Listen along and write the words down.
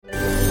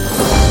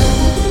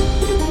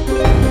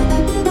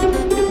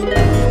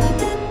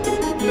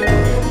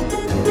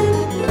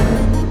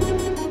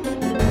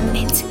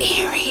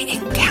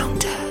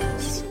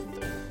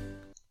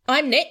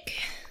I'm Nick.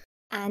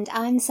 And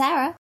I'm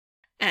Sarah.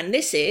 And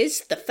this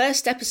is the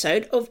first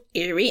episode of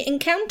Eerie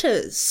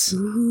Encounters.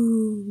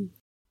 Ooh.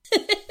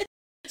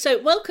 So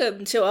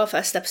welcome to our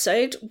first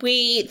episode.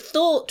 We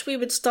thought we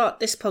would start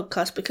this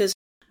podcast because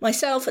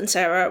myself and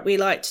Sarah, we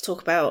like to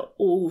talk about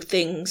all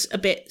things a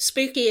bit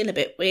spooky and a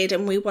bit weird,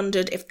 and we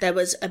wondered if there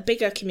was a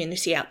bigger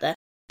community out there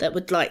that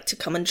would like to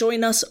come and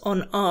join us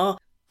on our,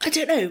 I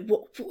don't know,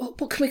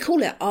 what can we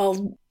call it? Our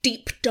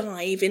deep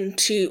dive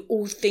into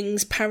all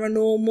things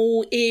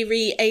paranormal,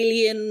 eerie,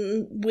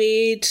 alien,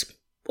 weird,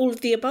 all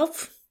of the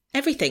above.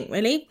 Everything,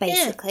 really.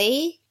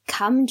 Basically,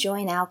 come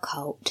join our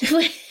cult.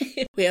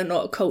 We are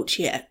not a cult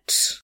yet.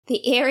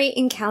 The Eerie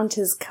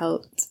Encounters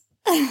cult.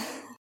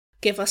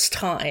 Give us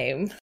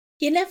time.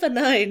 You never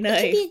know, no.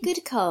 It could be a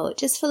good cult,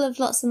 just full of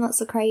lots and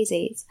lots of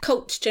crazies.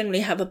 Cults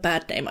generally have a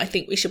bad name. I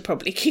think we should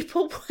probably keep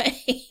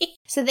away.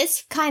 So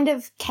this kind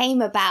of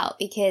came about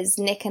because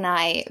Nick and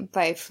I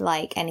both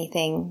like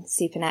anything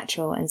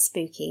supernatural and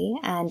spooky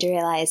and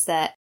realised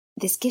that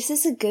this gives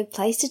us a good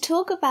place to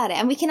talk about it,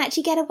 and we can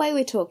actually get away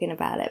with talking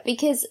about it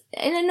because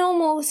in a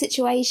normal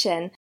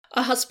situation...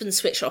 Our husbands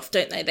switch off,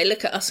 don't they? They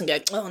look at us and go,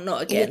 oh,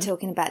 not again. You're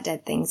talking about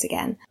dead things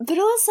again. But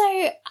also,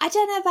 I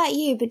don't know about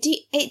you, but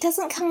it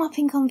doesn't come up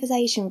in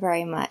conversation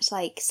very much.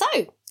 Like, so,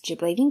 do you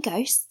believe in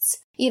ghosts?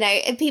 You know,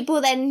 and people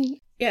then...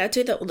 Yeah, I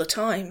do that all the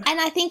time. And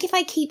I think if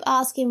I keep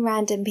asking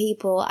random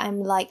people,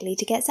 I'm likely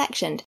to get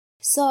sectioned.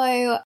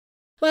 So...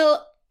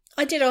 Well,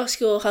 I did ask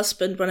your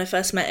husband when I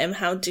first met him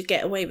how to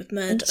get away with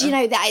murder. Do you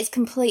know, that is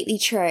completely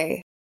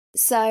true.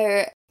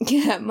 So,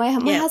 yeah, my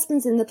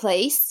husband's in the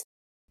police.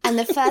 And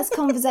the first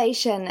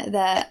conversation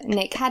that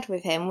Nick had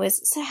with him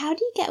was, so how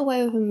do you get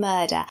away with a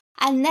murder?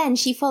 And then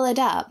she followed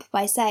up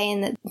by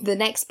saying that the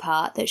next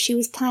part, that she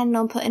was planning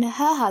on putting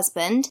her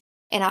husband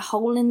in a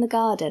hole in the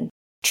garden.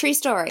 True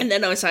story. And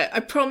then I was like, I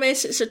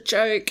promise it's a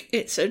joke.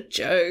 It's a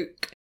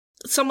joke.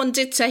 Someone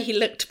did say he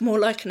looked more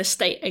like an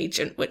estate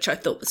agent, which I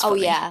thought was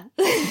funny. Oh, yeah.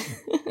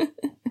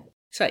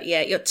 It's like,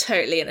 yeah, you're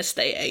totally an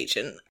estate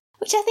agent.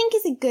 Which I think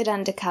is a good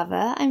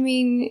undercover. I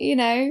mean, you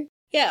know.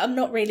 Yeah, I'm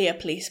not really a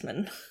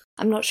policeman.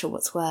 I'm not sure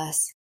what's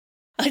worse.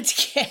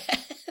 Yeah.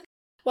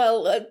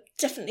 Well,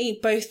 definitely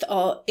both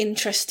are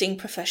interesting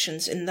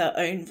professions in their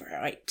own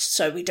right,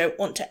 so we don't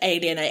want to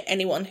alienate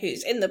anyone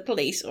who's in the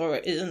police or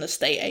is an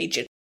estate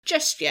agent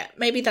just yet.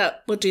 Maybe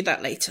we'll do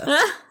that later.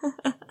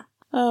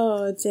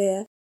 Oh,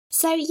 dear.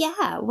 So,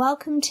 yeah,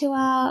 welcome to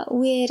our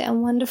weird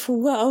and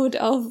wonderful world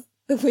of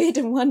the weird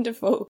and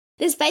wonderful.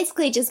 This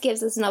basically just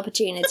gives us an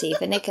opportunity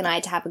for Nick and I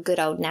to have a good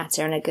old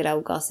natter and a good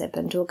old gossip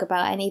and talk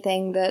about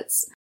anything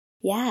that's,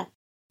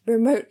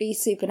 remotely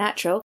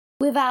supernatural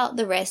without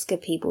the risk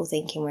of people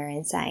thinking we're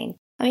insane.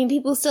 I mean,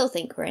 people still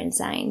think we're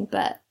insane,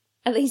 but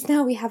at least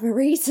now we have a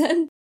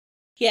reason.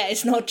 Yeah,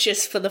 it's not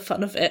just for the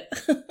fun of it.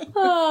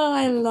 Oh,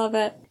 I love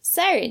it.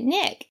 So,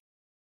 Nick,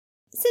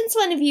 since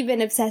when have you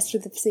been obsessed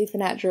with the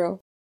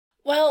supernatural?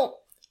 Well,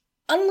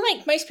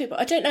 unlike most people,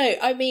 I don't know.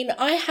 I mean,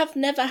 I have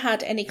never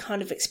had any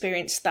kind of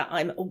experience that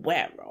I'm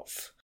aware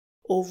of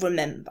or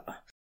remember.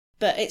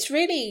 But it's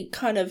really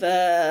kind of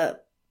a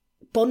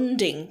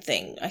bonding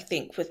thing, I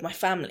think, with my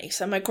family.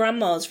 So my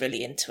grandma's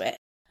really into it,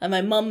 and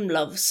my mum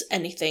loves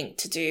anything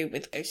to do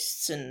with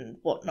ghosts and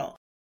whatnot.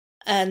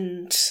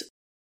 And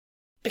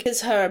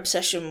because her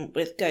obsession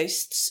with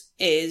ghosts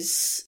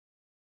is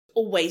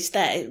always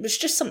there, it was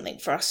just something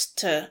for us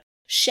to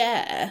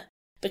share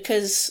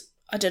because,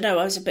 I don't know,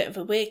 I was a bit of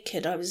a weird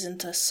kid. I was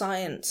into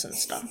science and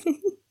stuff.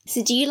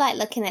 So do you like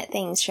looking at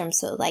things from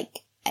sort of like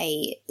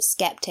a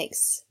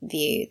skeptic's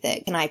view,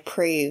 that can I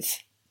prove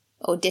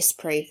or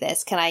disprove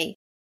this? Can I...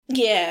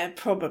 Yeah,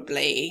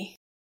 probably.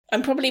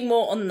 I'm probably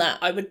more on that.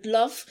 I would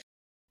love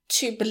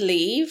to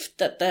believe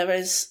that there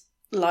is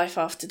life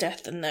after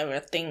death and there are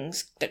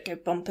things that go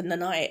bump in the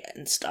night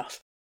and stuff.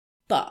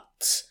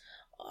 But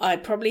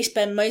I'd probably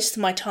spend most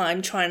of my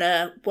time trying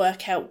to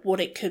work out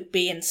what it could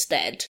be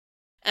instead.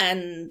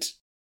 And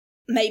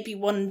maybe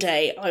one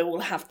day I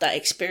will have that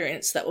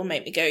experience that will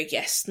make me go,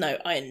 yes, no,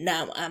 I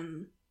now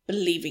am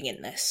believing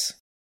in this.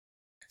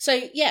 So,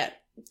 yeah,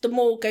 the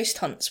more ghost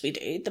hunts we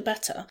do, the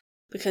better.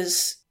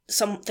 Because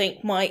something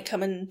might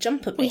come and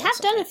jump at me. We have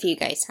done a few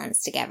ghost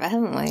hunts together,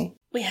 haven't we?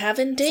 We have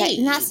indeed. So,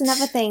 and that's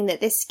another thing, that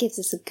this gives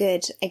us a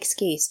good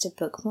excuse to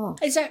book more.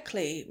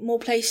 Exactly. More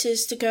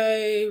places to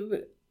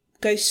go,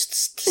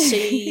 ghosts to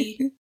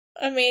see.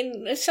 I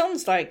mean, it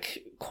sounds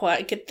like quite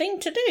a good thing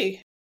to do.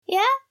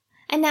 Yeah.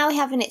 And now we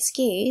have an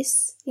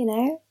excuse, you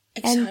know.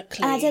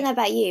 Exactly. And I don't know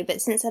about you,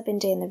 but since I've been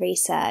doing the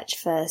research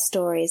for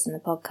stories and the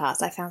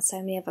podcast, I found so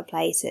many other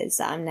places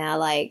that I'm now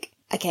like,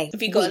 okay,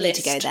 have you got a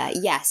list? To go there.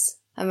 Yes.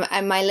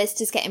 And my list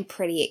is getting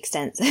pretty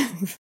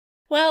extensive.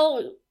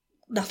 Well,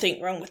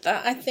 nothing wrong with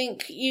that. I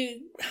think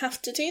you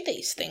have to do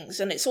these things,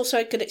 and it's also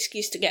a good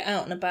excuse to get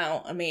out and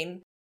about. I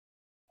mean,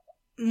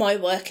 my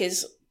work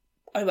is,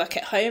 I work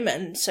at home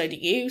and so do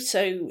you,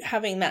 so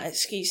having that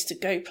excuse to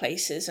go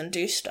places and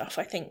do stuff,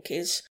 I think,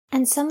 is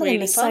and some of really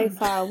them are fun. so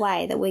far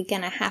away that we're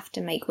going to have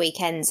to make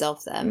weekends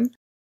of them.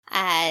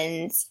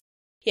 And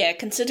yeah,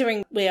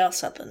 considering we are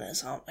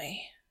Southerners, aren't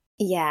we?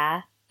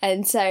 Yeah.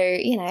 And so,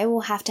 you know,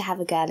 we'll have to have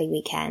a girly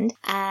weekend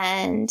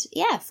and,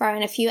 yeah, throw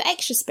in a few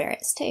extra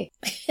spirits too.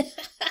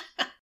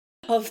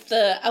 Of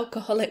the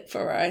alcoholic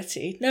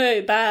variety.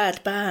 No,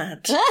 bad.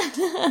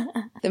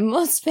 The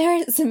more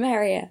spirits, the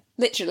merrier.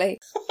 Literally.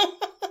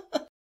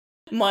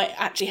 Might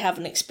actually have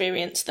an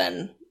experience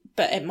then,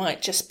 but it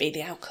might just be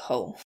the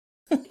alcohol.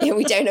 Yeah,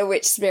 we don't know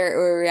which spirit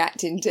we're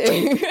reacting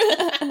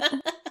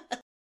to.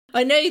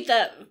 I know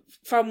that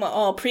from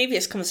our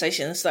previous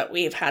conversations that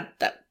we've had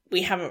that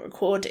we haven't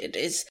recorded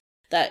is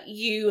that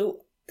you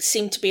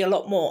seem to be a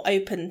lot more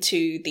open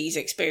to these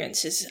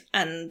experiences,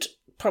 and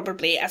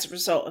probably as a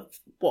result of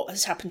what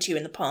has happened to you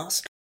in the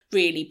past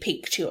really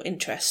piqued your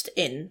interest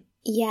in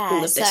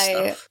all of this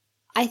stuff.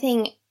 I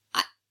think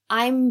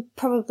I'm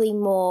probably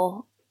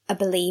more a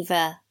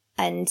believer,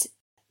 and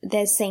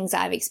there's things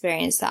that I've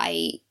experienced that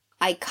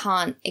I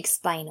can't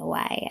explain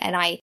away. And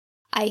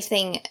I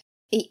think,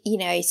 you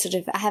know, sort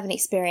of I have an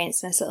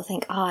experience and I sort of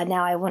think,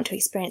 now I want to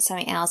experience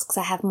something else because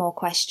I have more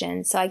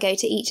questions. So I go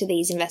to each of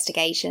these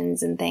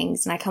investigations and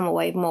things and I come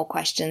away with more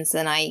questions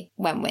than I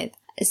went with.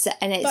 So,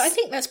 but I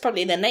think that's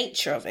probably the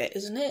nature of it,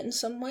 isn't it, in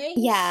some ways?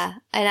 Yeah,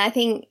 and I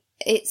think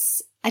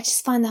I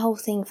just find the whole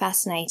thing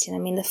fascinating. I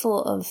mean, the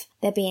thought of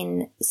there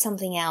being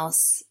something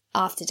else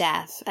after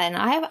death, and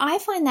I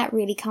find that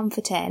really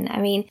comforting. I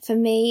mean, for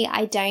me,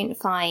 I don't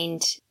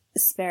find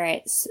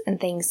spirits and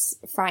things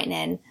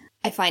frightening.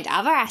 I find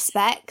other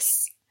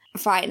aspects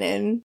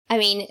frightening. I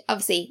mean,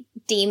 obviously,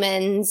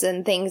 demons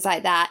and things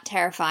like that,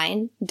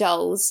 terrifying.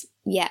 Dolls,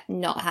 yeah,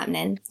 not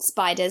happening.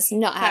 Spiders,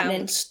 not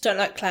happening. Don't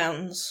like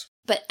clowns.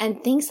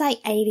 And things like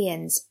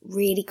aliens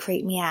really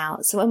creep me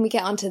out. So when we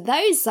get onto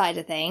those side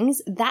of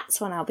things, that's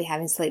when I'll be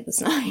having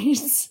sleepless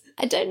nights.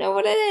 I don't know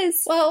what it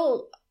is.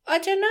 Well, I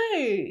don't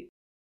know.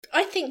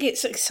 I think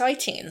it's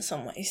exciting in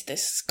some ways,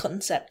 this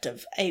concept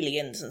of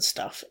aliens and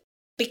stuff,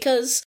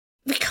 because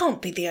we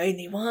can't be the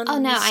only ones. Oh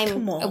no,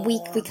 Come on. We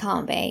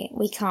can't be.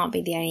 We can't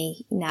be the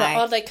only. No. But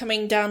are they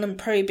coming down and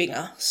probing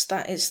us?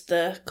 That is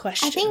the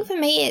question. I think for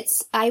me,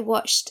 I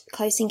watched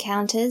Close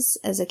Encounters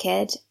as a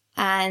kid,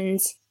 and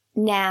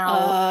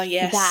now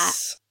that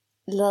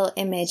little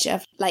image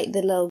of like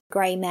the little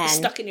grey men it's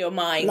stuck in your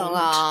mind, long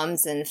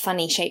arms and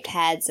funny shaped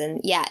heads,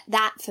 and yeah,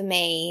 that for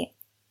me,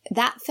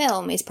 that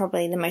film is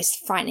probably the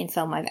most frightening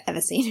film I've ever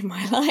seen in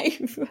my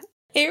life.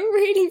 It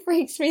really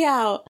freaks me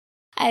out.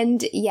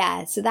 And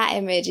yeah, so that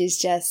image is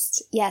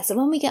just, so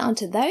when we get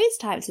onto those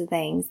types of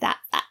things, that's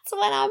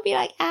when I'll be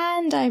like,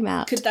 and I'm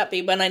out. Could that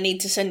be when I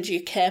need to send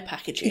you care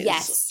packages?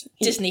 Yes.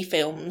 Disney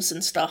films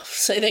and stuff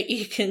so that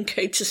you can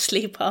go to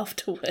sleep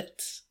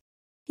afterwards?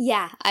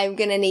 Yeah, I'm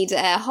going to need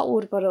a hot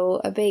water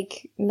bottle, a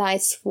big,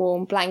 nice,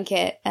 warm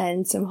blanket,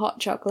 and some hot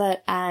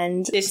chocolate,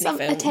 and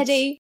a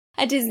teddy,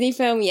 a Disney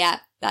film. Yeah,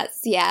 I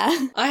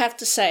have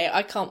to say,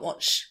 I can't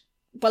watch...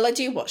 Well, I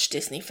do watch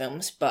Disney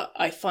films, but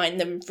I find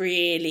them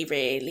really,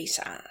 really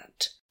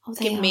sad.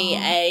 Give me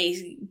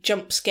a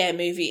jump scare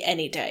movie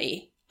any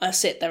day. I'll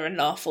sit there and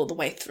laugh all the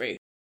way through.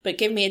 But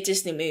give me a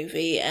Disney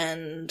movie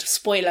and,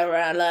 spoiler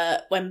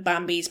alert, when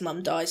Bambi's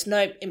mum dies,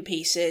 nope, in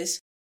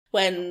pieces.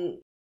 When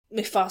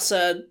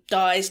Mufasa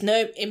dies,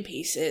 nope, in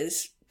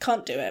pieces.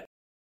 Can't do it.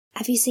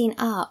 Have you seen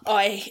Up?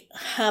 I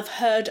have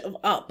heard of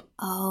Up.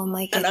 Oh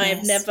my goodness. And I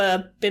have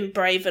never been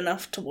brave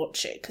enough to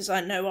watch it because I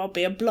know I'll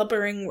be a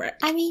blubbering wreck.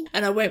 I mean...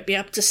 And I won't be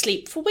able to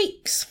sleep for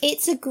weeks.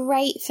 It's a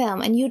great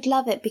film and you'd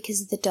love it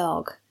because of the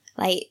dog.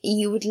 Like,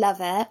 you would love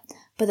it.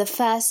 But the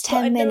first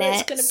 10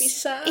 minutes... it's going to be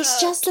sad.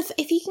 It's just...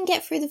 If you can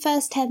get through the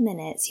first 10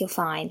 minutes, you're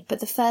fine.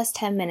 But the first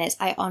 10 minutes,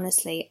 I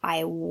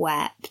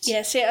wept.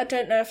 Yeah, see, I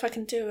don't know if I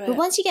can do it. But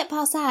once you get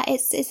past that,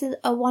 it's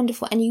a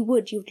wonderful... And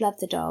you'd love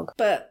the dog.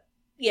 But...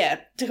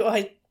 Yeah, do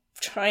I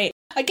try it?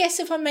 I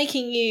guess if I'm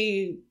making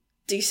you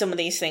do some of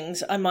these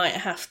things, I might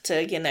have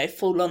to,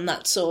 fall on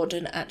that sword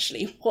and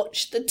actually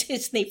watch the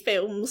Disney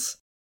films.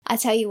 I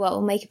tell you what,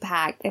 we'll make a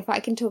pact. If I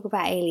can talk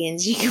about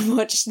aliens, you can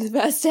watch the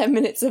first 10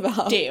 minutes of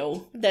Up.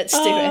 Deal. Let's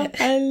do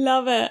it. I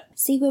love it.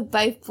 See, we're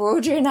both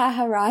broadening our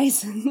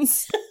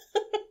horizons.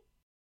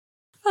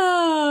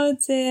 Oh,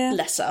 dear.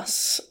 Bless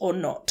us, or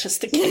not, as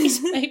the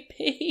case may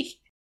be.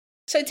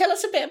 So tell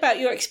us a bit about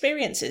your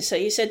experiences. So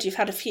you said you've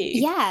had a few.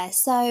 Yeah,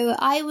 so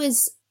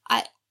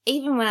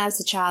even when I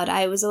was a child,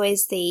 I was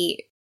always you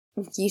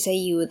say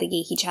you were the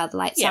geeky child that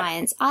liked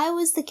science. I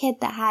was the kid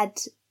that had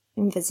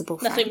invisible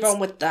friends. Nothing wrong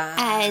with that.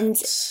 And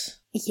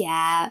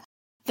yeah,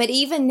 but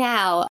even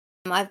now,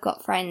 I've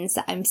got friends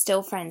that I'm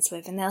still friends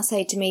with and they'll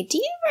say to me, do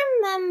you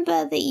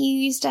remember that you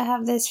used to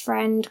have this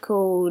friend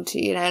called,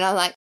 and I'm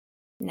like,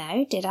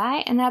 no, did I?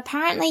 And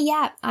apparently,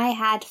 I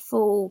had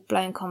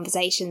full-blown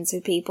conversations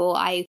with people.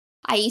 I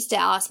used to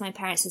ask my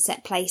parents to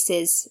set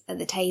places at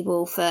the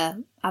table for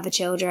other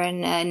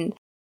children and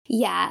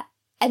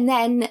and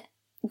then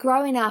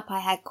growing up I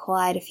had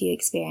quite a few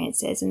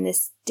experiences and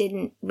this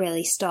didn't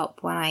really stop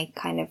when I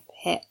kind of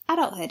hit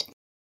adulthood.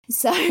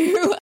 So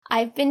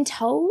I've been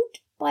told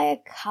by a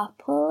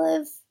couple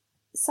of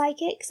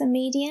psychics and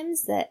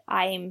mediums that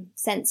I'm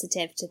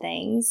sensitive to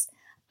things.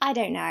 I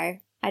don't know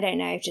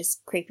if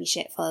just creepy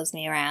shit follows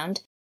me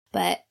around,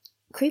 but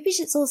creepy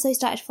shits also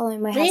started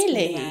following my husband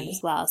Really? around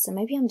as well, so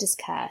maybe I'm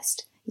just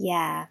cursed.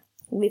 Yeah,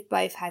 we've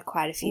both had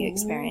quite a few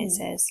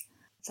experiences.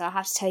 So I'll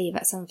have to tell you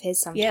about some of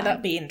his sometime. Yeah,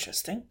 that'd be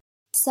interesting.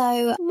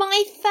 So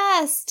my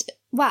first,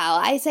 well,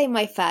 I say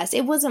my first,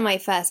 it wasn't my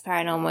first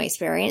paranormal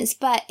experience,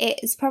 but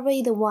it's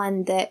probably the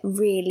one that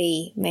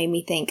really made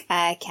me think,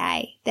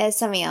 okay, there's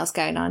something else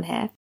going on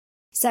here.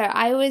 So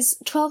I was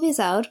 12 years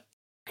old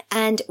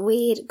and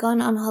we'd gone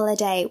on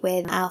holiday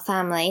with our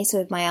family, so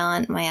with my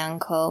aunt, my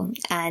uncle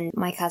and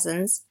my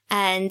cousins.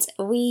 And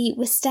we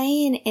were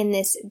staying in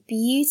this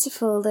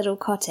beautiful little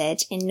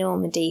cottage in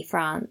Normandy,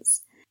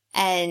 France.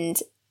 And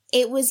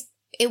it was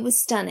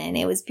stunning.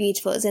 It was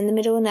beautiful. It was in the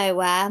middle of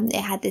nowhere.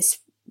 It had this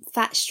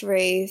thatched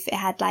roof. It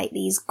had like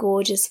these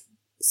gorgeous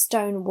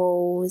stone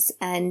walls.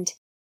 And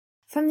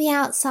from the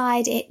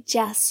outside, it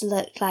just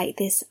looked like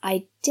this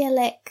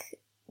idyllic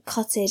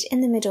cottage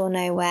in the middle of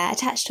nowhere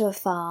attached to a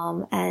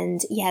farm.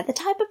 And yeah, the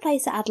type of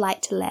place that I'd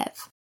like to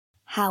live.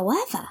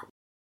 However,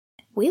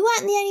 we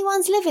weren't the only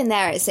ones living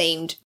there, it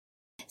seemed.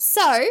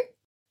 So,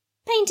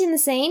 painting the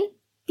scene,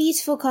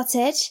 beautiful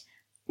cottage.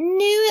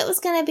 Knew it was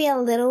going to be a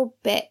little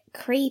bit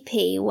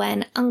creepy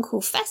when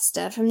Uncle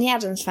Fester from the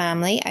Addams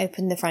family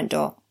opened the front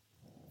door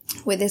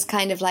with this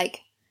kind of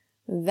like,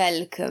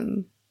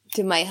 welcome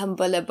to my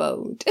humble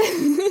abode.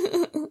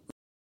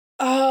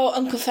 Oh,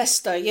 Uncle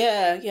Fester,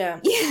 yeah. Yeah.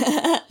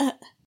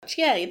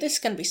 Yeah, this is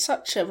going to be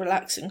such a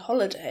relaxing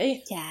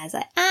holiday. Yeah, it's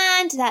like,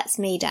 and that's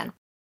me done.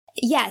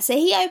 Yeah, so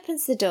he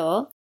opens the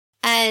door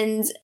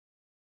and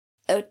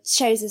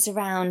shows us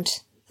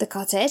around the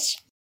cottage.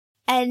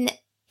 And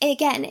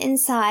again,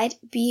 inside,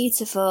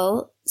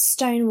 beautiful,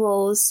 stone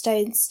walls,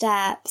 stone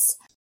steps,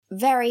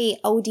 very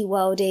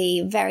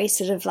oldie-worldy, very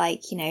sort of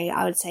like,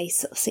 I would say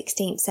sort of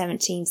 16th,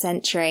 17th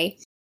century.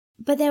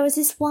 But there was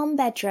this one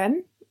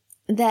bedroom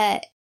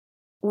that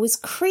was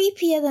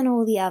creepier than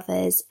all the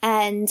others.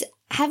 And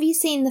have you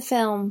seen the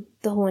film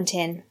The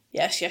Haunting?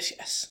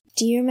 Yes.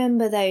 Do you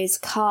remember those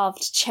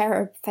carved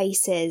cherub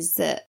faces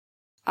that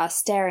are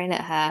staring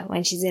at her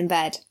when she's in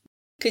bed?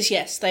 Because,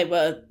 yes, they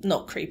were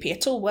not creepy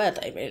at all, were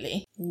they,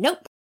 really?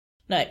 Nope.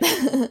 No.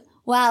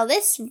 Well,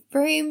 this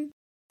room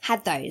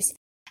had those.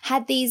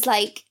 Had these,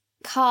 like,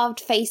 carved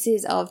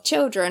faces of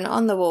children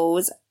on the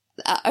walls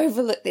that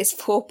overlooked this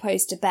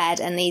four-poster bed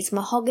and these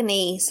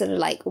mahogany sort of,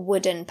 like,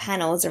 wooden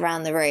panels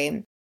around the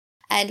room.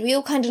 And we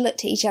all kind of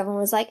looked at each other and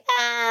was like,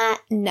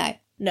 no.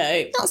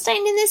 No. Not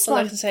staying in this All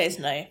one. I can say is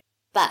no.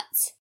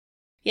 But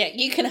yeah,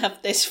 you can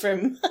have this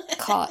from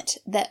cot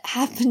that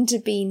happened to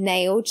be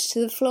nailed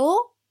to the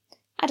floor.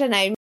 I don't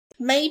know.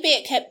 Maybe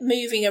it kept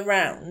moving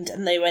around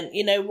and they went,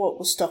 you know what,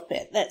 we'll stop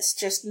it. Let's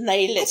just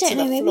nail it to the floor. I don't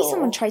know, maybe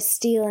someone tried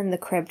stealing the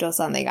crib or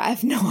something. I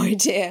have no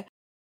idea.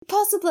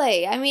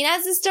 Possibly. I mean,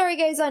 as the story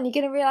goes on, you're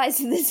going to realise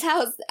that this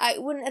house,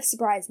 it wouldn't have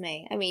surprised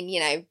me. I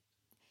mean,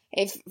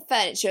 if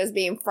furniture was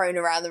being thrown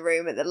around the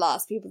room at the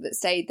last people that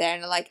stayed there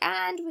and are like,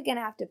 and we're going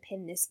to have to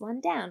pin this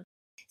one down.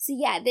 So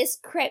yeah, this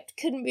crypt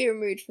couldn't be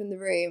removed from the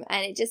room,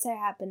 and it just so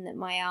happened that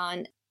my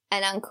aunt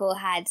and uncle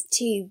had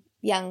two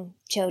young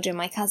children.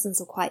 My cousins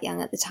were quite young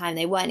at the time.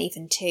 They weren't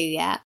even 2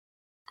 yet.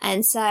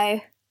 And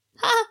so,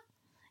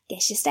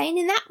 guess you're staying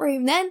in that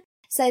room then.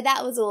 So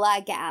that was all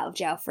our get out of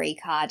jail free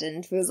card,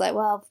 and we was like,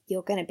 well,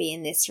 you're going to be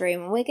in this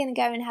room, and we're going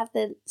to go and have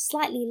the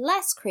slightly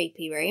less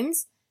creepy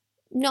rooms.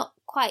 Not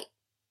quite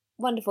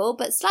wonderful,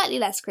 but slightly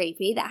less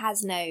creepy, that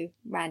has no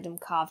random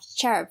carved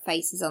cherub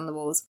faces on the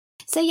walls.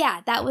 So yeah,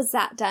 that was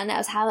that done. That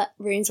was how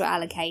rooms were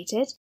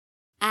allocated.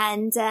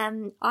 And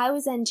I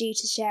was then due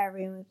to share a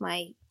room with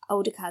my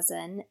older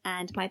cousin,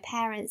 and my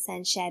parents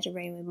then shared a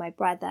room with my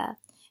brother,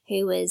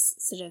 who was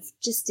sort of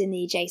just in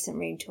the adjacent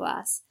room to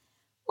us.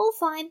 All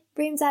fine,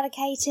 rooms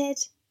allocated,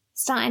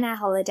 starting our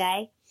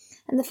holiday.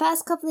 And the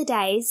first couple of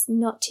days,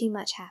 not too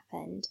much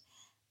happened.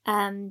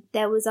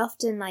 There was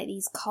often like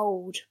these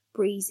cold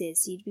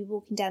breezes. So you'd be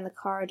walking down the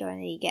corridor and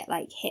then you get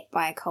like hit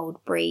by a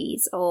cold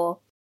breeze, or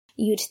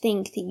you'd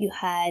think that you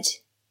heard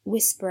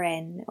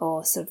whispering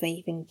or sort of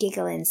even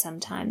giggling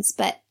sometimes.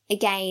 But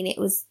again, it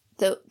was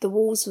the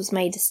walls was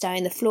made of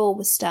stone, the floor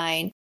was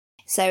stone.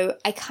 So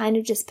I kind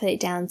of just put it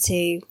down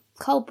to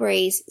cold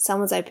breeze,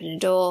 someone's opened a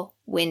door,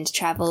 wind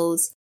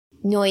travels,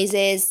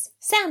 noises,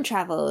 sound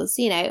travels.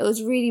 It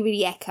was really,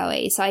 really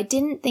echoey. So I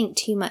didn't think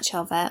too much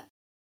of it.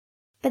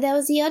 But there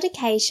was the odd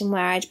occasion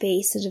where I'd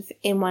be sort of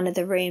in one of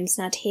the rooms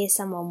and I'd hear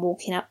someone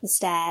walking up the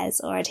stairs,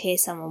 or I'd hear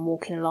someone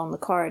walking along the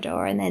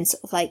corridor, and then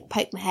sort of like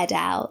poke my head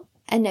out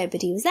and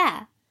nobody was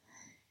there.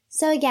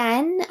 So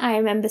again, I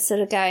remember sort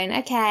of going,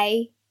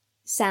 okay,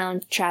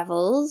 sound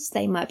travels.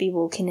 They might be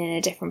walking in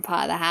a different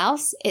part of the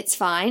house. It's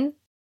fine.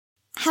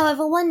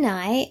 However, one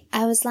night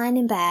I was lying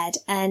in bed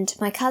and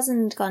my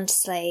cousin had gone to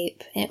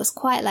sleep. It was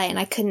quite late and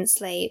I couldn't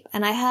sleep,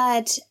 and I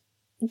heard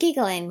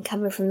giggling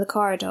coming from the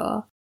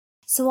corridor.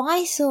 So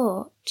I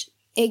thought,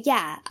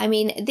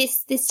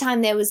 this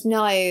time there was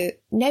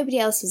nobody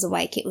else was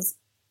awake. It was,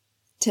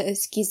 to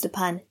excuse the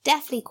pun,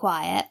 deathly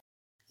quiet.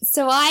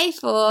 So I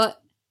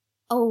thought,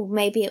 oh,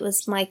 maybe it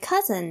was my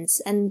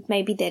cousins, and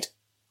maybe they'd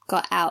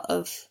got out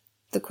of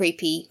the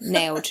creepy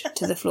nailed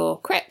to the floor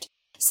crypt.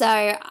 So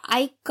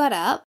I got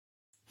up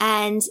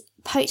and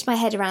poked my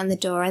head around the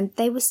door, and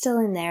they were still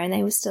in there and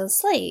they were still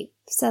asleep.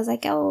 So I was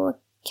like, oh,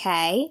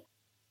 okay.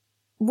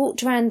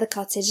 Walked around the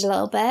cottage a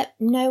little bit.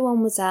 No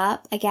one was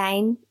up.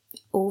 Again,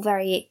 all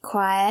very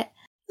quiet.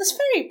 It's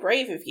very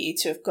brave of you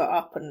to have got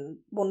up and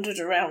wandered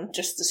around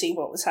just to see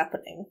what was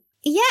happening.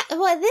 Yeah,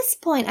 well, at this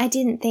point, I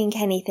didn't think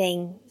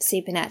anything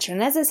supernatural.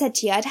 And as I said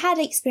to you, I'd had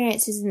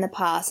experiences in the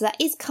past. So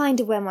that is kind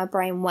of where my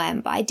brain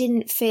went, but it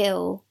didn't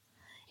feel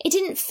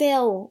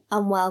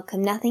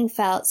unwelcome. Nothing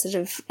felt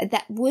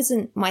that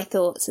wasn't my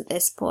thoughts at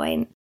this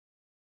point.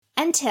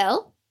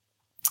 Until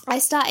I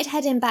started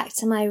heading back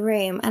to my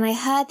room and I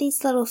heard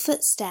these little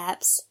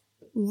footsteps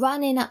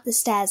running up the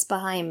stairs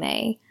behind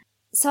me.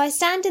 So I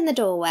stand in the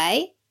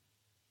doorway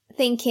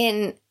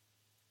thinking,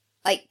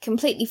 like,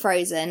 completely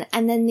frozen,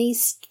 and then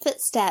these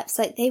footsteps,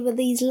 like, they were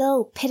these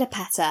little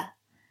pitter-patter.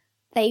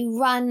 They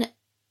run,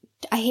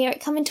 I hear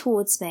it coming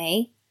towards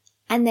me,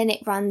 and then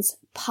it runs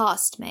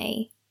past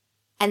me,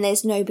 and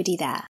there's nobody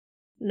there.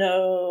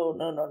 No.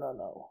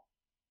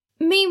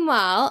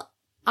 Meanwhile,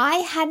 I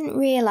hadn't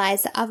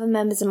realised that other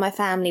members of my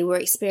family were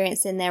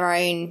experiencing their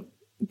own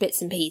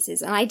bits and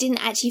pieces, and I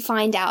didn't actually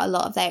find out a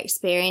lot of their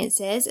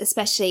experiences,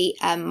 especially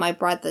my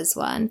brother's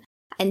one,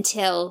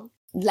 until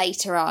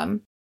later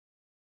on.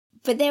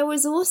 But there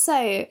was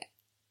also,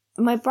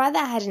 my brother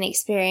had an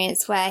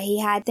experience where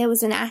there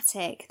was an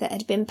attic that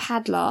had been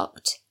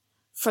padlocked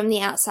from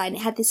the outside, and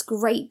it had this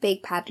great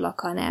big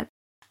padlock on it.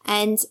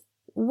 And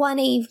one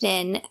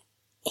evening,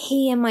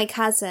 he and my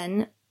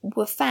cousin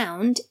were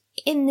found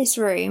in this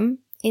room,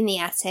 in the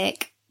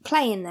attic,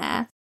 playing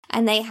there.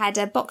 And they had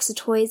a box of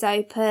toys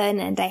open,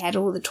 and they had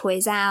all the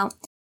toys out.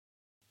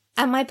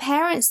 And my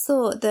parents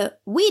thought that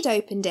we'd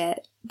opened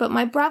it, but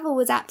my brother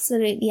was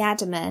absolutely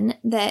adamant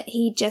that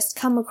he'd just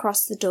come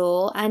across the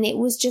door and it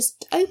was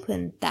just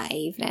open that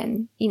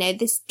evening. You know,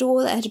 this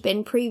door that had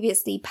been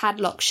previously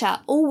padlocked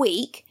shut all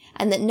week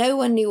and that no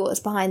one knew what was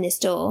behind this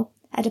door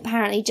had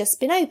apparently just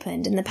been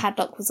opened and the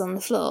padlock was on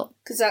the floor.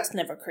 Because that's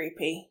never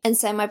creepy. And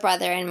so my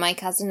brother and my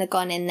cousin had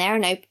gone in there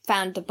and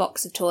found a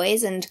box of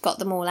toys and got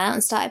them all out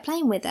and started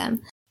playing with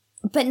them.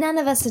 But none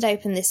of us had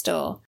opened this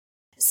door.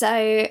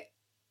 So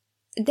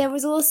there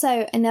was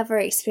also another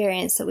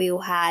experience that we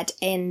all had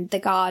in the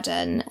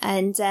garden,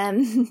 and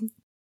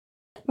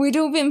we'd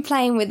all been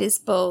playing with this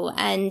ball,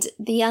 and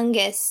the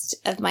youngest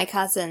of my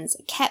cousins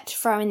kept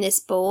throwing this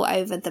ball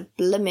over the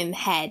blooming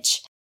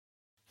hedge.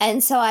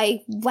 And so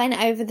I went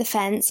over the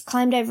fence,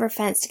 climbed over a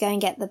fence to go and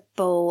get the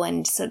ball,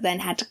 and so then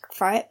had to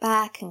throw it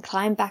back and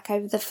climb back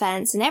over the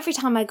fence. And every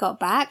time I got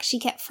back, she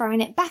kept throwing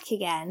it back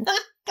again.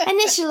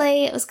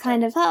 Initially, it was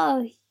kind of,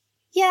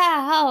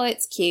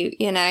 it's cute,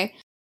 you know.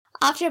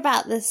 After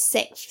about the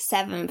 6th,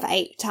 7th,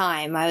 8th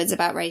time, I was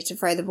about ready to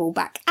throw the ball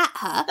back at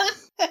her.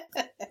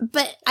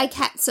 But I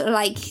kept sort of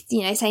like,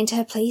 you know, saying to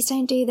her, please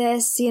don't do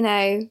this, you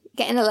know,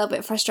 getting a little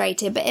bit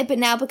frustrated. But it had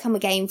now become a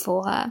game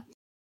for her.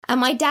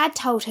 And my dad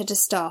told her to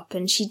stop,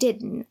 and she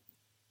didn't.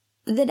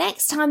 The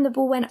next time the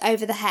ball went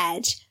over the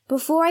hedge,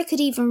 before I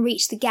could even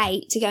reach the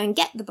gate to go and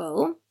get the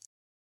ball,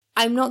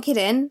 I'm not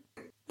kidding,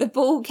 the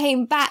ball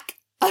came back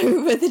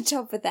over the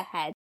top of the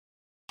hedge.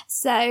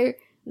 So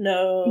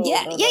No.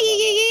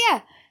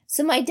 Yeah.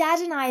 So my dad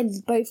and I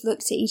both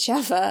looked at each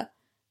other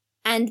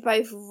and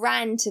both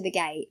ran to the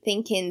gate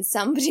thinking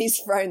somebody's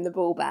thrown the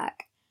ball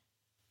back.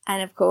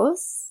 And of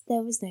course,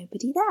 there was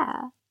nobody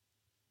there.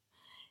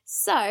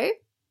 So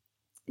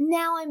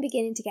now I'm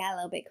beginning to get a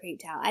little bit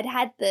creeped out. I'd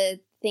had the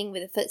thing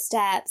with the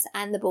footsteps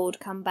and the ball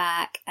come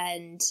back,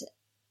 and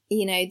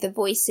you know, the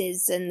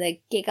voices and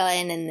the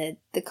giggling and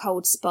the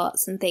cold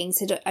spots and things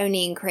had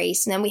only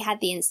increased. And then we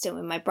had the incident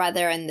with my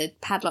brother and the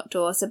padlock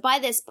door. So by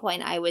this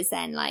point, I was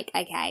then like,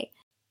 okay,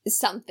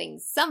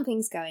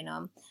 something's going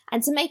on.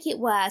 And to make it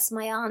worse,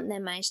 my aunt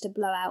then managed to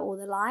blow out all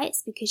the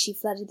lights because she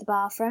flooded the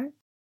bathroom.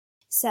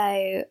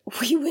 So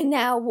we were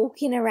now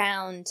walking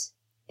around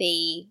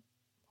the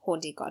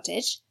haunted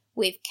cottage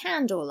with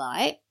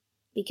candlelight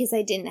because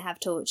they didn't have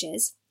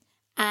torches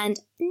and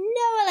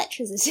no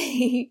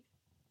electricity.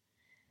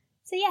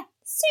 So yeah,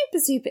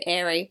 super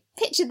eerie.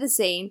 Picture the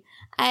scene.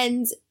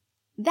 And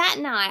that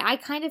night, I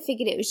kind of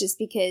figured it was just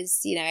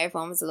because, you know,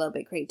 everyone was a little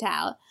bit creeped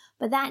out.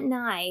 But that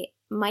night,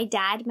 my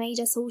dad made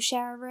us all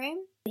share a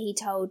room. He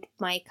told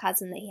my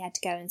cousin that he had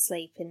to go and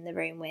sleep in the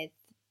room with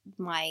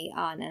my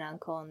aunt and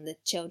uncle and the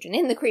children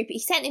he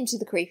sent him to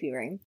the creepy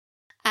room.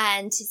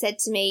 And he said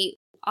to me,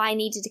 I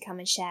needed to come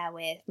and share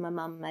with my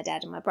mum, my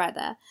dad and my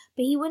brother.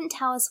 But he wouldn't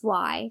tell us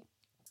why.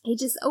 He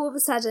just all of a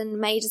sudden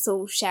made us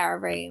all share a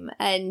room.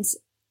 And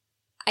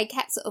I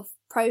kept sort of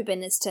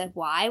probing as to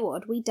why,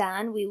 what had we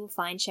done? We were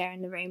fine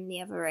sharing the room in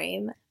the other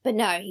room. But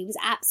no, he was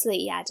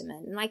absolutely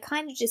adamant. And I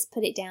kind of just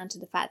put it down to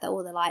the fact that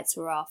all the lights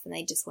were off and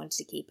they just wanted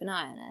to keep an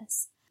eye on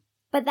us.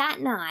 But that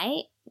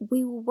night,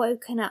 we were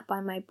woken up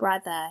by my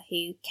brother,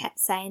 who kept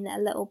saying that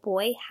a little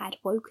boy had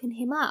woken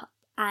him up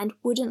and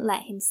wouldn't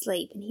let him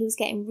sleep. And he was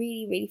getting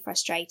really, really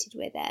frustrated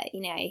with it.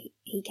 You know,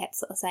 he kept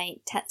sort of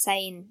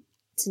saying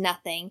to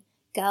nothing,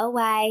 go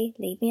away,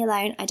 leave me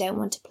alone, I don't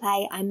want to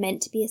play, I'm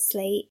meant to be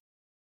asleep.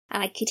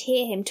 and I could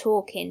hear him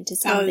talking to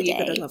somebody. Oh,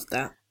 you gotta love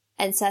that.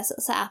 And so I sort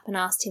of sat up and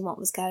asked him what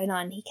was going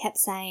on. He kept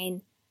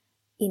saying,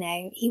 you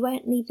know, he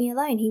won't leave me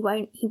alone. He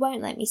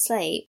won't let me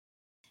sleep.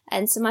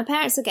 And so my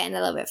parents were getting a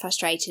little bit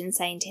frustrated and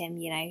saying to him,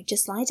 you know,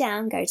 just lie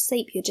down, go to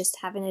sleep. You're just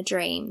having a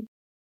dream.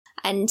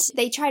 And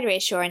they tried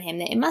reassuring him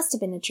that it must have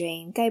been a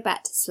dream. Go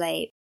back to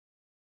sleep.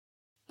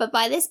 But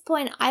by this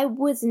point, I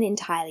wasn't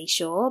entirely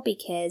sure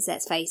because,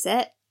 let's face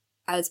it,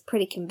 I was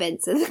pretty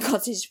convinced that the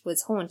cottage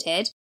was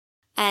haunted.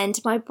 And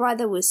my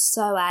brother was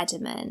so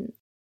adamant.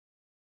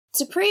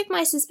 To prove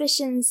my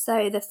suspicions,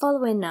 though, the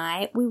following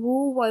night, we were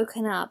all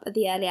woken up at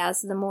the early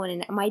hours of the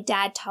morning and my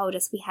dad told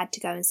us we had to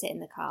go and sit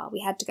in the car.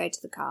 We had to go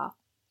to the car.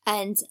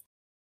 And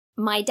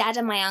my dad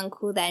and my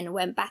uncle then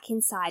went back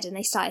inside and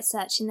they started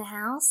searching the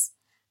house.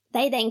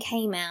 They then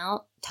came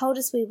out, told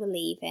us we were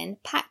leaving,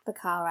 packed the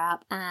car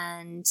up,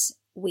 and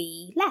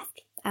we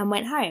left and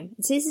went home.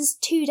 So this is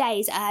 2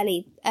 days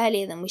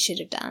earlier than we should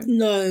have done.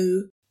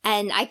 No.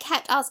 And I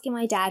kept asking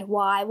my dad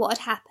why, what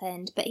had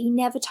happened, but he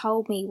never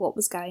told me what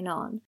was going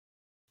on.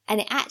 And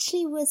it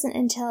actually wasn't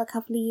until a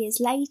couple of years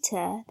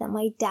later that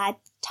my dad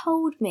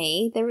told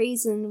me the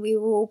reason we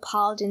were all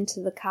piled into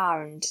the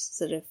car and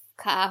sort of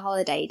cut our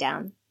holiday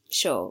down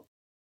short.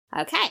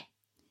 Okay,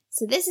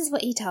 so this is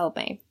what he told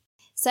me.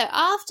 So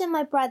after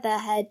my brother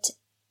had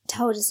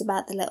told us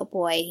about the little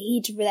boy,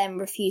 he'd then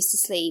refused to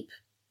sleep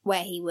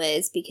where he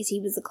was because he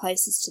was the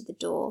closest to the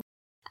door.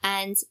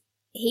 And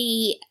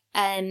he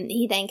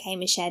then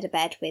came and shared a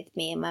bed with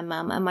me and my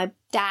mum, and my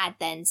dad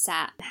then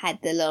had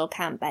the little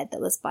camp bed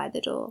that was by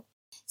the door.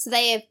 So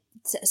they have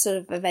sort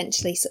of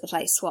eventually sort of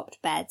like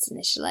swapped beds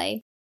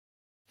initially.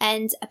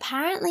 And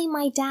apparently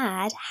my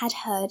dad had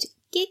heard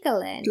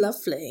giggling.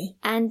 Lovely.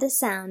 And the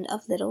sound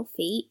of little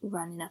feet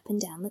running up and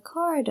down the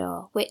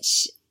corridor,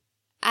 which,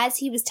 as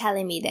he was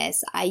telling me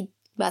this, I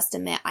must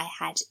admit I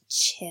had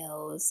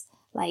chills.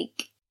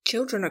 Like,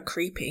 children are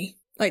creepy.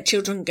 Like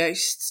children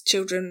ghosts,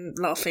 children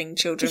laughing,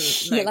 children.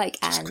 No, you're like,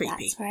 just and creepy.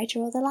 that's where I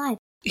draw the line.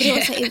 But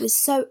also, it was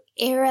so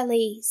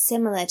eerily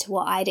similar to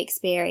what I'd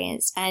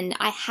experienced, and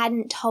I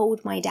hadn't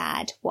told my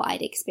dad what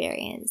I'd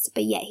experienced,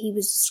 but yet he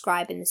was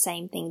describing the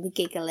same thing, the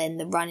giggling,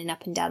 the running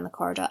up and down the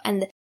corridor,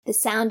 and the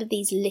sound of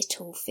these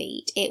little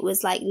feet. It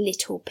was like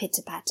little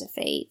pitter-patter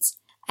feet,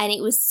 and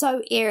it was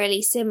so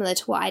eerily similar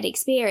to what I'd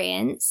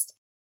experienced.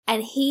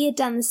 And he had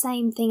done the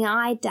same thing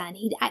I'd done.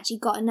 He'd actually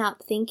gotten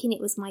up thinking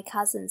it was my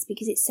cousins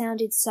because it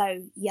sounded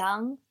so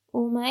young,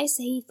 almost.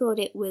 So he thought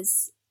it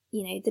was,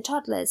 you know, the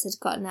toddlers had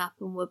gotten up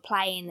and were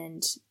playing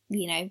and,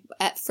 you know,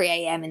 at 3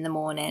 a.m. in the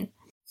morning.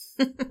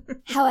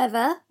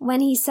 However, when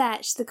he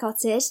searched the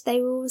cottage,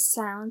 they were all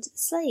sound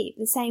asleep,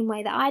 the same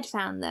way that I'd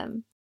found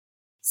them.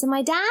 So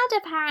my dad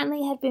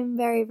apparently had been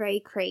very,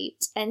 very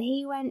creeped, and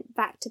he went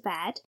back to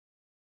bed.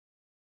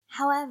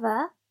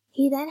 However,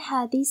 he then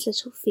heard these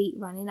little feet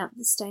running up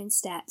the stone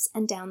steps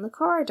and down the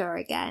corridor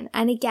again.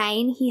 And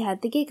again, he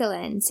heard the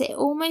giggling. So it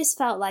almost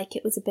felt like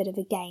it was a bit of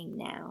a game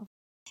now.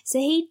 So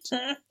he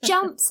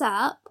jumps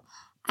up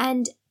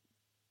and,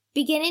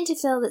 beginning to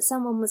feel that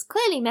someone was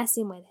clearly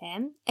messing with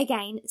him,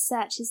 again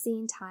searches the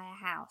entire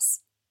house.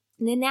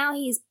 And now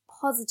he is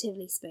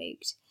positively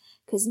spooked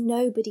because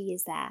nobody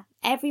is there.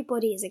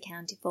 Everybody is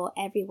accounted for.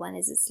 Everyone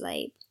is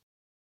asleep.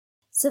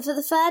 So for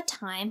the third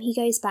time, he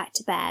goes back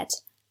to bed.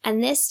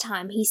 And this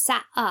time he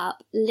sat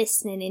up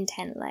listening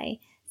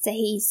intently. So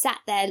he sat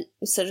there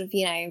sort of,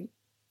 you know,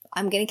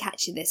 I'm going to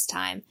catch you this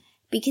time.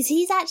 Because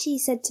he's actually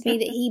said to me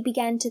that he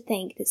began to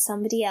think that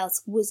somebody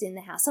else was in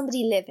the house,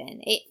 somebody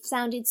living. It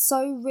sounded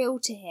so real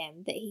to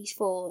him that he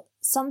thought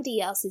somebody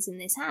else is in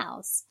this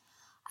house.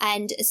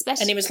 And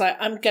especially... And he was like,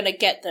 I'm going to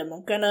get them.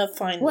 I'm going to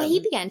find them. Well, he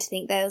began to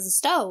think there was a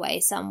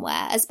stowaway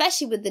somewhere,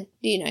 especially with the,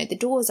 you know, the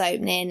doors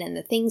opening and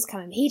the things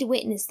coming. He'd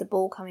witnessed the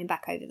ball coming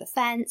back over the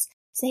fence.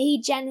 So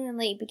he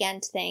genuinely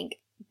began to think,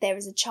 there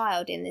is a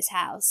child in this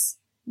house.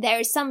 There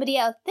is somebody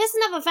else. There's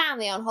another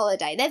family on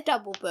holiday. They've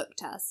double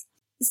booked us.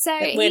 So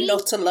we're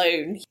not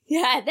alone.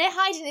 Yeah, they're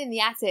hiding in the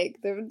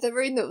attic, the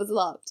room that was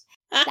locked.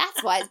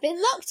 That's why it's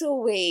been locked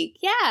all week.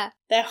 Yeah.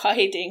 They're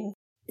hiding.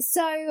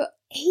 So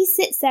he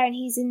sits there and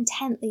he's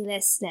intently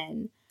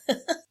listening,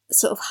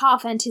 sort of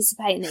half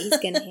anticipating that he's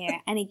going to hear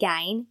it. And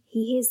again,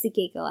 he hears the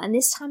giggle. And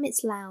this time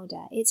it's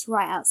louder. It's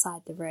right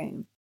outside the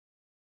room.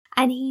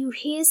 And he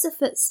hears the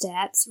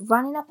footsteps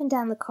running up and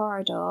down the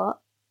corridor,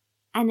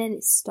 and then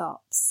it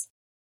stops,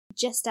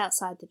 just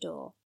outside the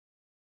door.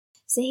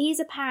 So he's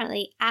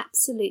apparently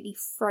absolutely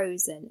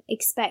frozen,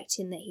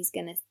 expecting that he's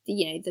going to,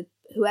 you know,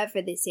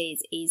 whoever this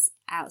is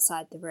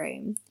outside the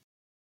room.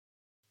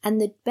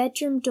 And the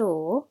bedroom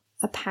door,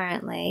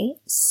 apparently,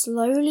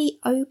 slowly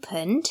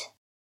opened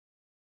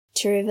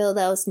to reveal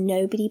there was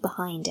nobody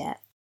behind it.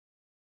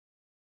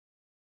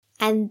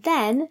 And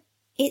then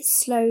it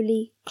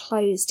slowly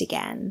closed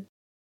again.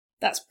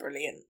 That's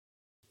brilliant.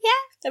 Yeah.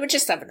 They were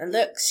just having a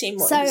look, seeing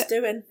what he was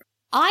doing.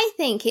 I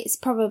think it's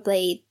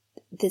probably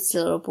this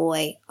little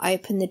boy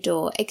opened the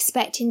door,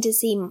 expecting to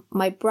see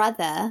my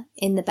brother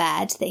in the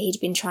bed that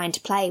he'd been trying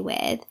to play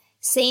with,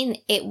 seeing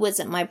it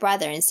wasn't my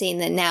brother and seeing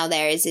that now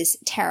there is this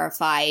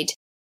terrified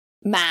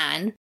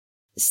man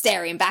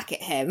staring back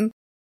at him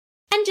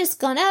and just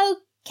gone,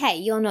 okay,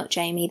 you're not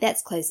Jamie,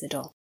 let's close the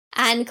door.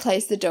 And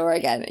close the door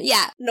again.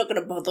 Yeah. Not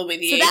going to bother with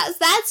you. So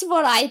that's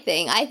what I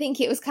think. I think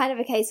it was kind of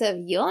a case of,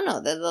 you're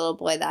not the little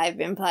boy that I've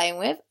been playing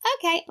with.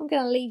 Okay, I'm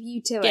going to leave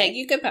you to it. Yeah,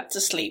 you go back to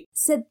sleep.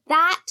 So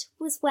that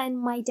was when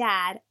my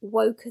dad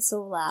woke us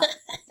all up.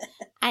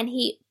 And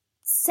he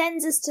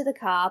sends us to the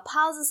car,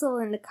 piles us all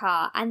in the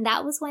car. And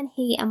that was when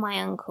he and my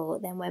uncle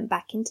then went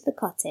back into the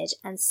cottage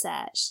and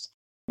searched.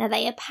 Now,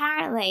 they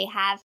apparently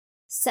have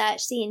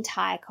searched the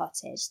entire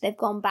cottage. They've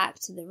gone back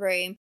to the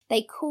room.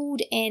 They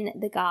called in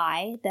the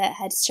guy that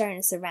had shown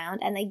us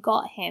around, and they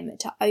got him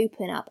to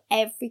open up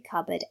every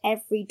cupboard,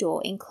 every door,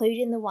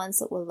 including the ones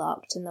that were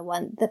locked and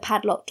the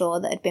padlocked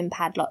door that had been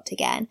padlocked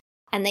again.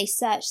 And they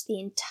searched the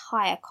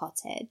entire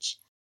cottage.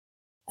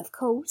 Of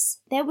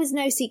course, there was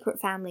no secret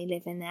family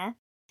living there.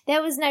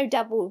 There was no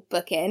double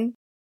booking.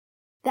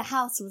 The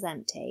house was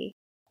empty.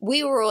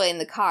 We were all in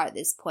the car at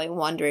this point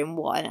wondering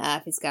what on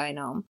earth is going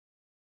on.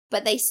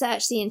 But they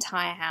searched the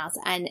entire house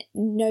and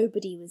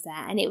nobody was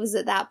there. And it was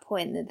at that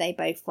point that they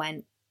both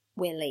went,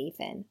 we're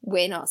leaving.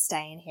 We're not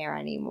staying here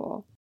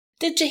anymore.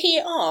 Did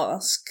he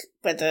ask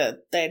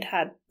whether they'd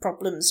had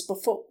problems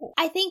before?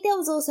 I think there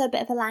was also a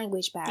bit of a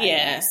language barrier.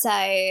 Yeah. So,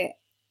 I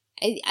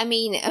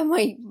mean,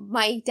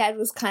 my dad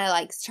was kind of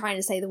like trying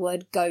to say the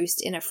word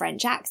ghost in a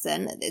French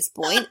accent at this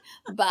point.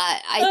 But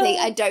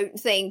I don't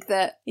think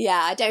that,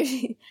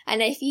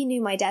 and if you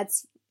knew my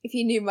dad's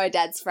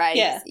friends.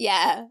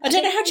 Yeah. I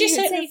don't know, how do you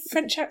say it in a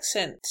French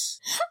accent?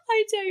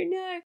 I don't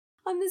know.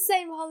 On the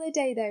same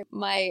holiday, though,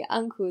 my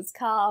uncle's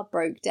car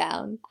broke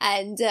down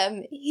and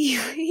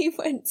he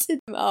went to...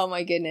 Oh,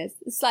 my goodness.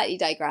 Slightly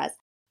digress.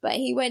 But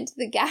he went to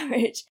the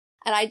garage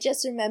and I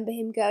just remember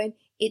him going,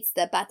 it's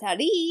the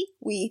batterie.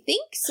 We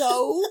think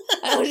so.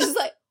 And I was just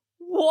like,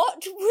 what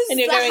was that? And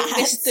you're going,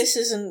 this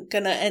isn't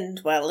going to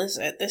end well, is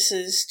it?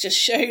 This just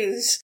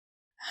shows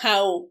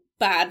how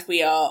bad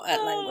we are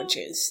at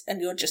languages,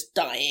 and you're just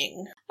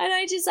dying. And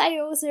I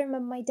also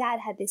remember my dad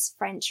had this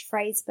French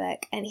phrase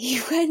book, and he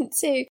went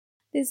to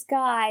this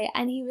guy,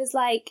 and he was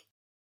like,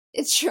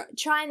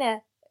 trying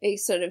to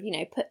sort of,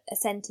 put a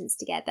sentence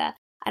together.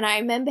 And I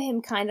remember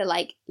him kind of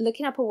like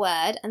looking up a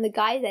word, and the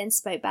guy then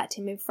spoke back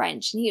to him in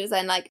French, and he was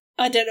then like,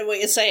 I don't know what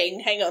you're saying,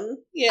 hang on.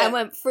 Yeah. And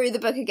went through the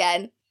book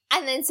again,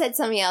 and then said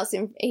something else,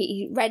 and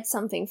he read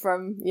something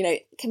from,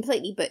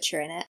 completely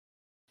butchering it.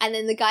 And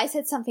then the guy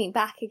said something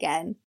back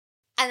again.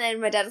 And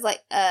then my dad was like,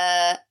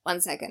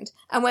 1 second.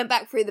 And went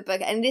back through the book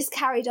and just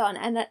carried on.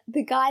 And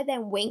the guy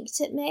then winked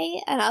at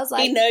me. And I was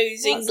like, he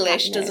knows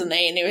English, doesn't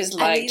he? And he was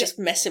like, just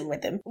messing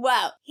with him.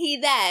 Well, he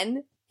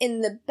then,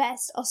 in the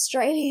best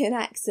Australian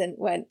accent,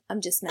 went,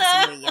 I'm just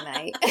messing with you,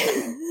 mate.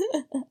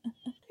 It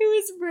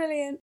was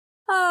brilliant.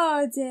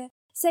 Oh, dear.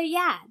 So,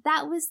 yeah,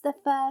 that was the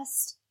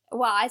first.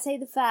 Well, I say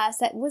the first.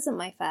 That wasn't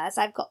my first.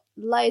 I've got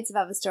loads of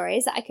other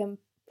stories that I can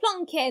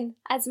plonk in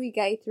as we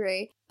go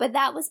through. But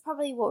that was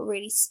probably what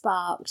really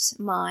sparked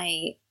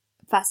my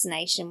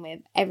fascination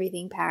with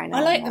everything paranormal.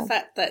 I like the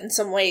fact that in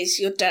some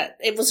ways your dad,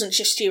 it wasn't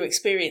just you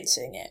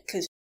experiencing it,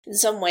 because in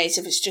some ways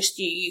if it's just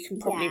you, you can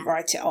probably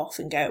write it off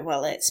and go,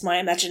 well, it's my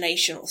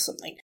imagination or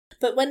something.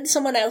 But when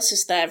someone else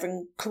is there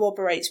and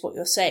corroborates what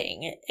you're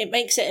saying, it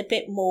makes it a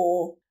bit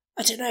more,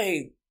 I don't know,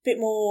 a bit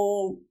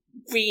more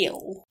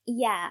real.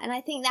 Yeah, and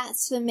I think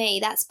that's, for me,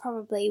 that's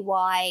probably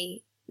why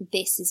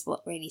this is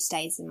what really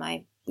stays in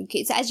my...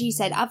 Because, as you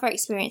said, other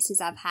experiences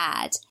I've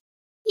had,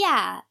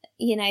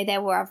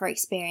 there were other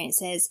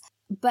experiences,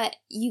 but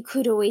you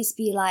could always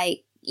be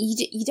like,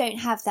 you don't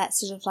have that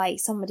sort of like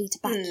somebody to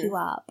back you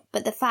up.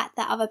 But the fact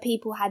that other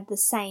people had the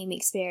same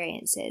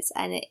experiences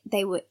and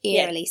they were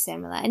eerily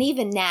similar. And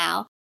even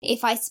now,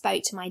 if I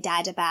spoke to my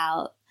dad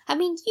about, I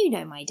mean,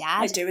 my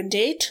dad. I do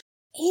indeed.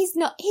 He's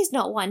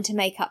not one to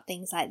make up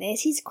things like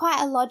this. He's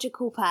quite a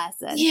logical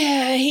person.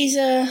 Yeah, he's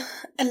a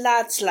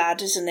lad's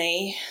lad, isn't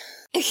he?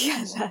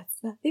 Yeah,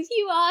 if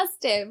you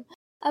asked him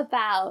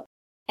about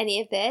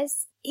any of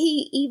this,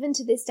 he, even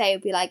to this day,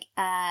 would be like,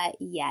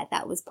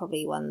 that was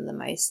probably one of the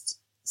most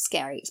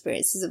scary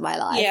experiences of my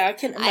life. Yeah, I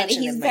can imagine.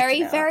 And he's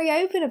very, very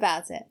open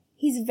about it.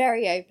 He's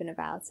very open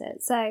about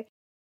it. So,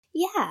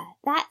 yeah,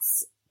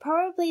 that's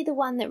probably the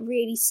one that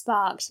really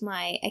sparked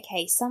my,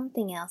 okay,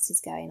 something else is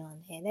going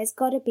on here. There's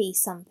got to be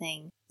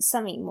something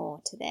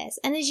more to this.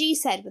 And as you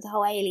said with the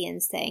whole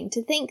aliens thing,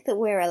 to think that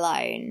we're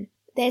alone...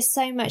 There's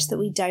so much that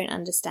we don't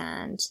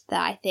understand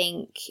that I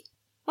think,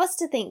 what's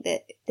to think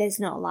that there's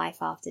not life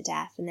after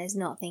death and there's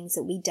not things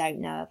that we don't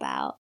know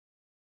about.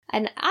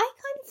 And I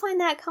kind of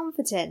find that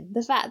comforting.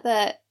 The fact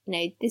that,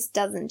 this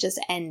doesn't just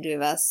end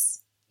with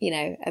us,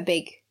 a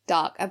big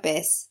dark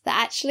abyss.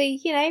 That actually,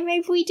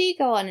 maybe we do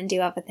go on and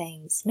do other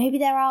things. Maybe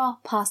there are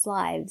past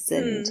lives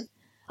and,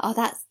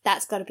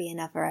 that's got to be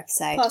another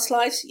episode. Past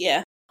lives?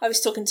 Yeah. I was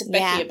talking to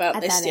Becky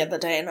about this the other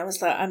day, and I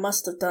was like, I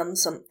must have done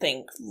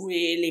something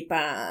really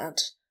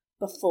bad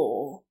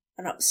before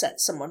and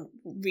upset someone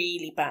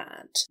really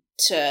bad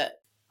to...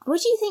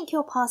 What do you think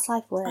your past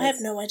life was? I have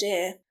no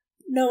idea.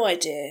 No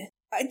idea.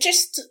 I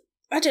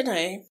don't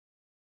know.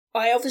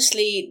 I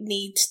obviously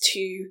need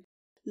to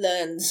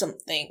learn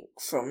something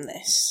from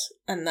this,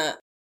 and that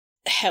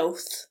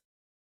health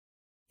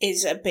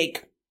is a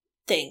big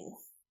thing.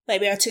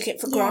 Maybe I took it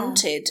for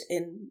granted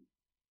in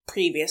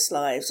previous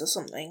lives or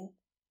something.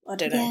 I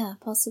don't know. Yeah,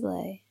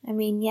 possibly. I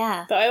mean,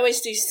 yeah. But I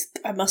always do,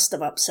 I must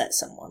have upset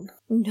someone.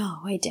 No,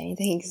 I don't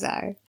think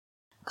so.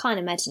 Can't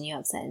imagine you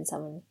upsetting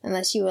someone,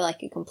 unless you were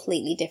like a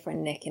completely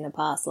different Nick in a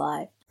past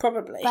life.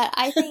 Probably. But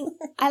I think,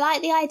 I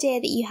like the idea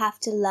that you have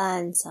to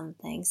learn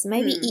something. So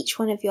maybe each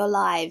one of your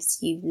lives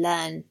you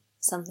learn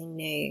something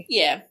new.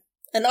 Yeah.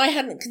 And I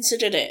hadn't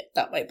considered it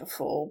that way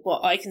before.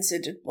 What I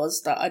considered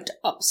was that I'd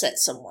upset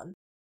someone.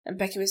 And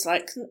Becky was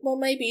like, well,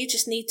 maybe you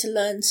just need to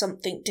learn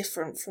something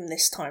different from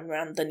this time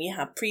round than you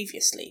had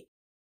previously.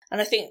 And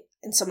I think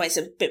in some ways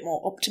a bit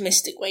more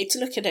optimistic way to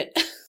look at it.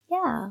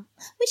 Yeah.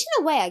 Which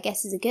in a way I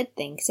guess is a good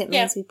thing, because it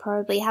means we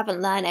probably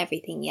haven't learned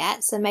everything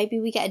yet, so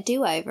maybe we get a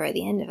do-over at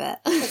the end of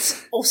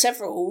it. Or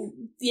several,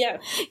 yeah.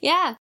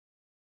 Yeah.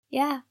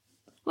 Yeah.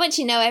 Once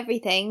you know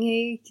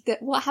everything,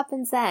 what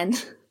happens then?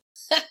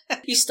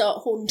 You start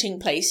haunting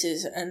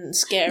places and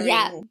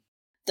scaring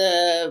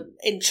the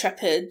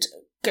intrepid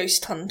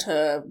ghost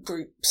hunter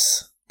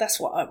groups. That's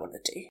what I want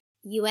to do.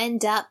 You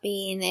end up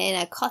being in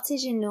a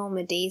cottage in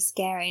Normandy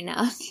scaring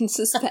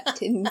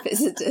unsuspecting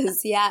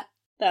visitors, yeah.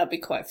 That would be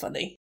quite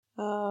funny.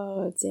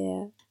 Oh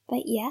dear.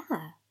 But yeah,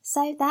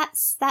 so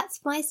that's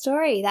my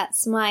story.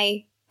 That's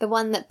the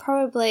one that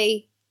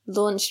probably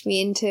launched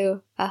me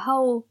into a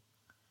whole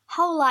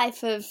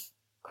life of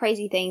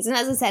crazy things. And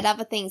as I said,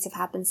 other things have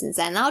happened since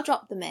then. I'll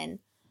drop them in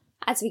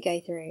as we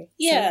go through.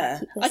 Yeah,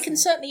 so I can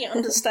certainly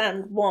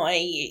understand why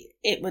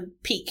it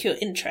would pique your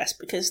interest,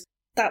 because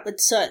that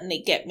would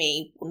certainly get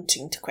me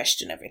wanting to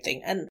question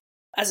everything. And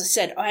as I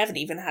said, I haven't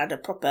even had a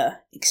proper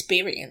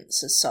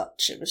experience as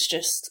such. It was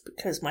just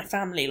because my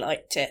family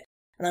liked it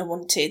and I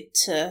wanted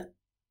to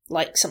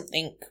like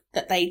something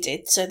that they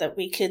did so that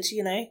we could,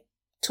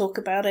 talk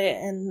about it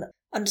and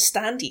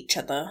understand each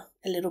other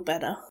a little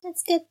better.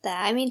 That's good there.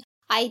 I mean,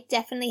 I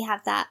definitely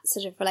have that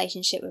sort of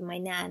relationship with my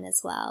nan as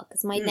well,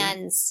 because my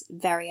nan's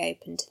very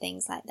open to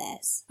things like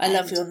this. I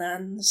love your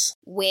nans.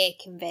 We're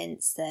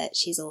convinced that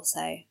she's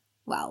also...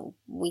 Well,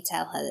 we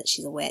tell her that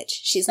she's a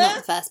witch. She's not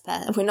the first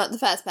person. We're not the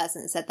first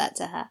person that said that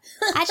to her.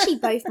 Actually,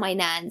 both my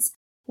nans.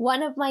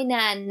 One of my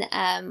nan,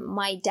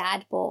 my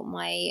dad bought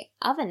my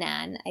other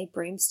nan a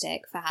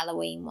broomstick for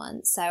Halloween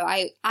once. So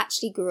I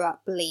actually grew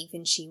up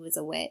believing she was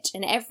a witch.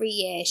 And every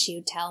year she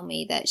would tell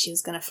me that she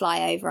was going to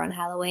fly over on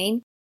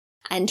Halloween.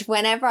 And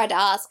whenever I'd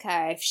ask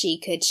her if she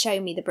could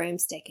show me the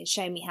broomstick and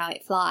show me how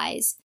it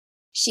flies,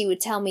 she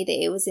would tell me that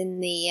it was in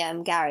the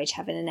garage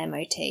having an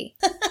MOT.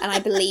 And I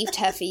believed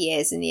her for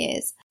years and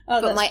years.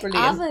 Oh, but that's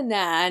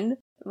brilliant.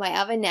 My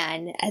other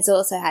nan has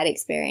also had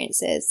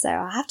experiences, so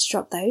I'll have to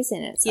drop those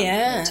in at some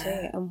point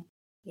too.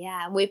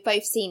 And we've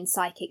both seen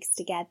psychics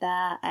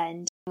together,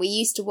 and we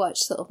used to watch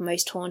sort of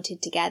Most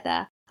Haunted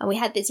together. And we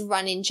had this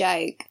running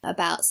joke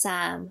about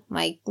Sam.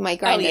 My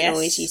granddad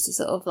always used to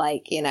sort of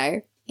like,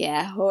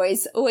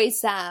 always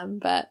Sam,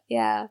 but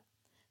yeah.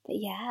 But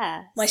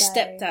yeah. My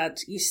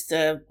stepdad used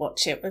to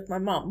watch it with my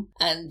mum,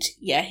 and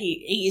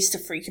he used to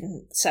freak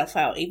himself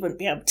out. He wouldn't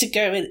be able to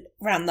go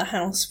around the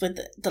house with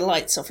the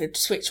lights off. He'd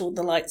switch all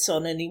the lights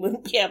on and he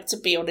wouldn't be able to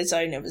be on his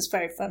own. It was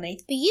very funny.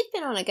 But you've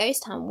been on a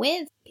ghost hunt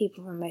with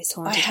people from Most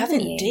Haunted, I have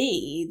haven't you?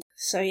 indeed.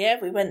 So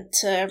we went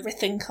to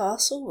Ruthin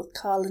Castle with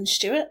Carl and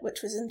Stuart,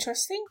 which was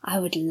interesting. I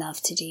would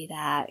love to do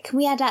that. Can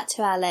we add that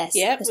to our list?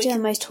 Yep. Let's do a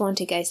Most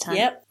Haunted ghost hunt.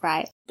 Yep.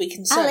 Right. We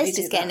can certainly our list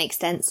do is that. getting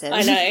extensive.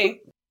 I know.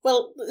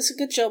 Well, it's a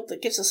good job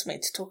that gives us something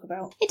to talk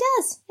about. It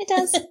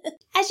does.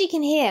 As you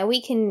can hear,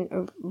 we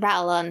can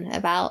rattle on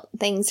about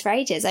things for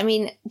ages. I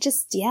mean,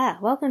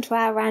 welcome to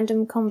our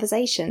random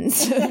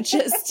conversations of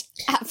just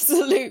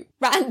absolute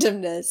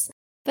randomness.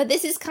 But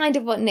this is kind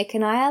of what Nick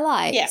and I are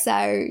like. Yeah.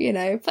 So,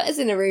 put us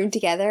in a room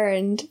together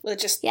and... We'll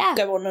just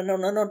go on and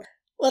on and on.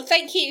 Well,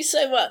 thank you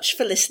so much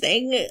for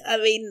listening. I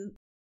mean...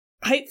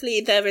 Hopefully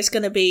there is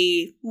going to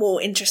be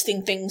more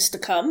interesting things to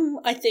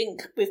come. I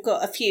think we've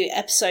got a few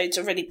episodes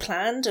already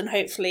planned, and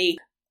hopefully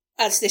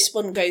as this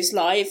one goes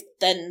live,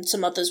 then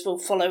some others will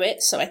follow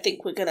it. So I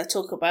think we're going to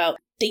talk about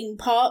theme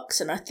parks,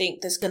 and I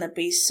think there's going to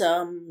be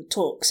some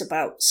talks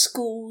about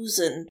schools.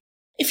 And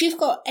if you've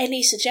got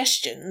any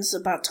suggestions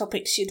about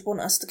topics you'd want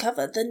us to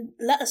cover, then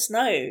let us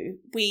know.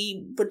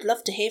 We would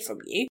love to hear from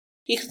you.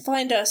 You can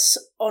find us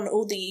on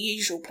all the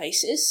usual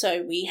places.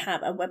 So we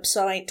have a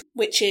website,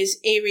 which is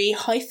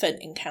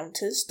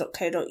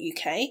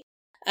eerie-encounters.co.uk.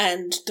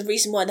 And the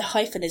reason why the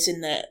hyphen is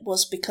in there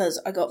was because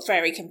I got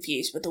very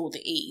confused with all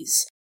the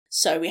E's.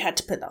 So we had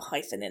to put that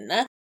hyphen in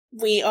there.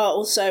 We are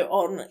also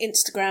on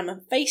Instagram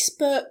and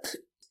Facebook.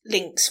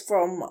 Links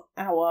from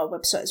our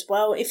website as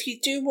well. If you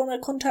do want to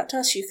contact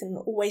us, you can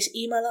always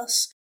email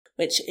us,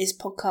 which is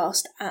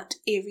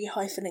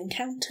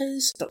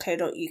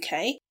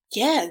podcast@eerie-encounters.co.uk.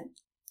 Yeah.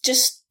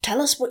 Just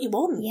tell us what you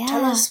want. Yeah.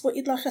 Tell us what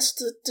you'd like us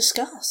to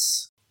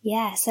discuss.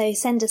 Yeah, so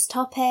send us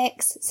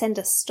topics, send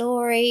us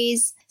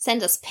stories,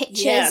 send us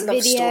pictures, love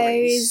videos.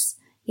 Stories.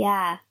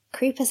 Yeah,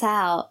 creep us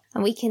out.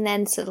 And we can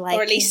then sort of like...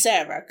 Or at least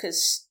Sarah,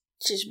 because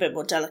She's a bit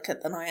more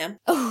delicate than I am.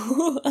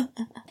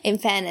 In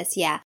fairness,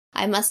 yeah.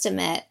 I must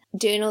admit,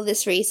 doing all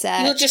this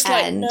research. You're just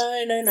like,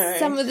 no.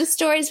 Some of the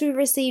stories we've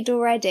received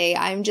already,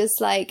 I'm just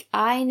like,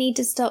 I need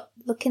to stop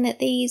looking at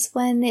these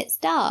when it's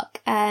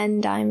dark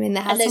and I'm in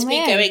the house. And there's on my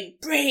me own. going,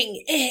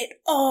 bring it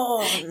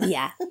on.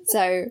 Yeah.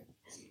 So,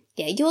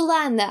 yeah, you'll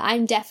learn that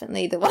I'm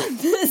definitely the one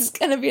that's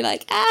going to be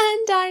like,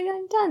 and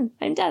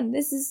I'm done.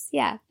 This is,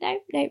 no.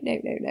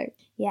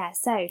 Yeah,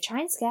 so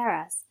try and scare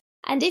us.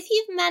 And if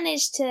you've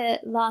managed to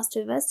last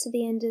with us to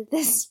the end of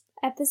this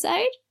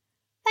episode,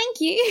 thank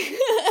you.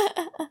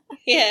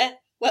 Yeah,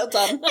 well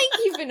done. Thank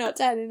you for not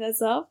turning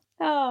us off.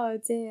 Oh,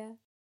 dear.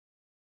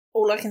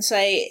 All I can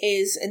say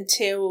is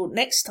until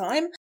next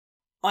time,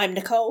 I'm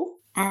Nicole.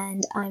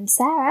 And I'm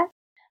Sarah.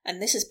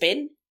 And this has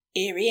been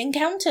Eerie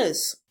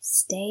Encounters.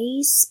 Stay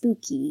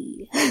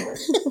spooky.